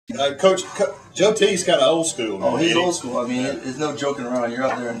Joe T's kind of old school. Oh, he's old school. I mean, there's no joking around. You're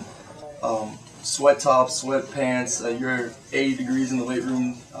out there in sweat tops, sweatpants. You're 80 degrees in the weight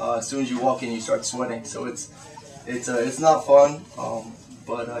room. As soon as you walk in, you start sweating. So it's not fun,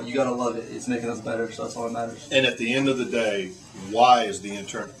 but you gotta love it. It's making us better, so that's all that matters. And at the end of the day, why is the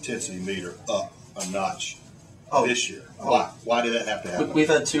intensity meter up a notch this year? Why? Why did that have to happen? We've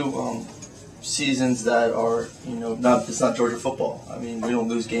had two seasons that are, it's not Georgia football. I mean, we don't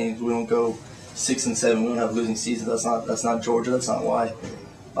lose games. We don't go 6-7. We don't have losing seasons. That's not Georgia. That's not why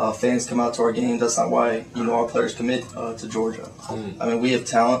fans come out to our games. That's not why our players commit to Georgia. I mean, we have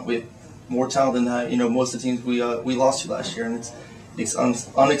talent. We have more talent than that. Most of the teams we lost to last year, and it's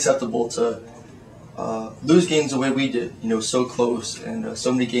unacceptable to lose games the way we did. So close, and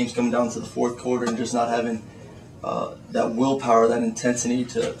so many games coming down to the fourth quarter, and just not having that willpower, that intensity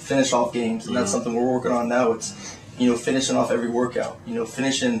to finish off games. And that's something we're working on now. It's finishing off every workout.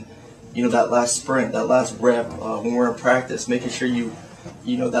 Finishing that last sprint, that last rep when we're in practice, making sure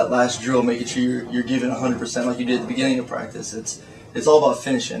that last drill, making sure you're giving 100% like you did at the beginning of practice. It's all about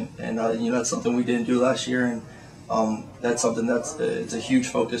finishing, and that's something we didn't do last year, and that's something it's a huge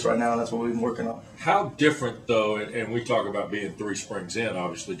focus right now, and that's what we've been working on. How different, though, and we talk about being 3 springs in,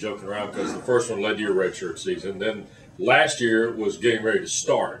 obviously joking around, because the first one led to your redshirt season. Then last year was getting ready to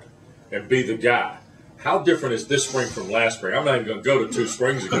start and be the guy. How different is this spring from last spring? I'm not even going to go to 2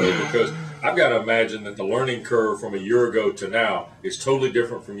 springs ago, because I've got to imagine that the learning curve from a year ago to now is totally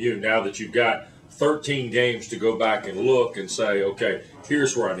different from you, now that you've got 13 games to go back and look and say, okay,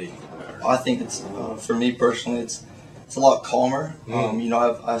 here's where I need to get better. I think it's, for me personally, it's a lot calmer.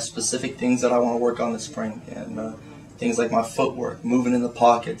 I have specific things that I want to work on this spring, and things like my footwork, moving in the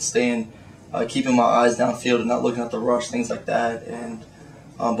pocket, keeping my eyes downfield and not looking at the rush, things like that. And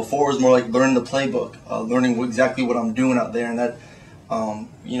before it was more like learning the playbook, learning exactly what I'm doing out there, and that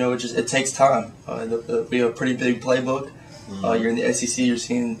it takes time. We have a pretty big playbook. You're in the SEC, you're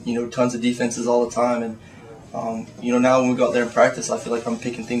seeing tons of defenses all the time, and now when we go out there in practice, I feel like I'm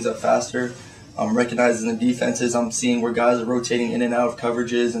picking things up faster. I'm recognizing the defenses. I'm seeing where guys are rotating in and out of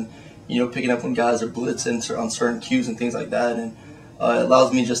coverages, and picking up when guys are blitzing on certain cues and things like that. And it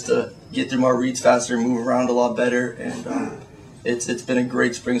allows me just to get through my reads faster, move around a lot better. And it's been a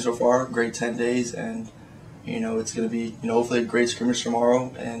great spring so far, great 10 days, and it's going to be hopefully a great scrimmage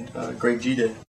tomorrow and a great G-Day.